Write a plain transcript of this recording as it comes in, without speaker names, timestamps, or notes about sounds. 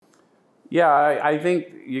Yeah, I think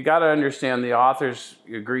you got to understand the authors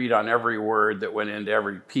agreed on every word that went into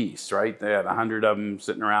every piece, right? They had 100 of them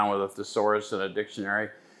sitting around with a thesaurus and a dictionary.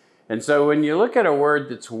 And so when you look at a word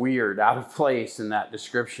that's weird, out of place in that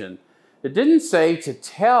description, it didn't say to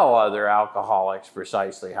tell other alcoholics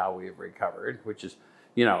precisely how we've recovered, which is,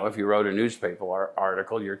 if you wrote a newspaper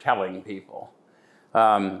article, you're telling people.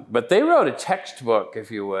 But they wrote a textbook, if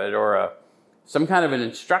you would, or some kind of an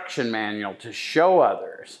instruction manual to show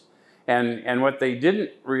others. And what they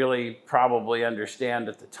didn't really probably understand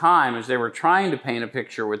at the time is they were trying to paint a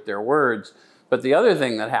picture with their words. But the other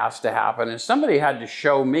thing that has to happen is somebody had to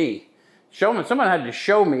show me. Someone had to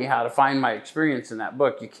show me how to find my experience in that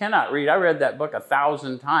book. You cannot read. I read that book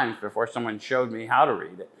 1,000 times before someone showed me how to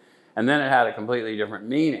read it. And then it had a completely different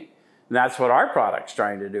meaning. And that's what our product's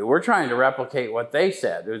trying to do. We're trying to replicate what they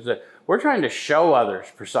said. We're trying to show others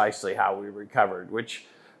precisely how we recovered, which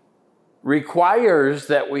requires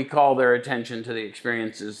that we call their attention to the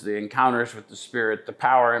experiences, the encounters with the Spirit, the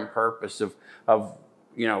power and purpose of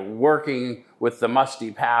working with the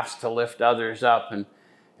musty past to lift others up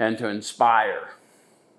and to inspire.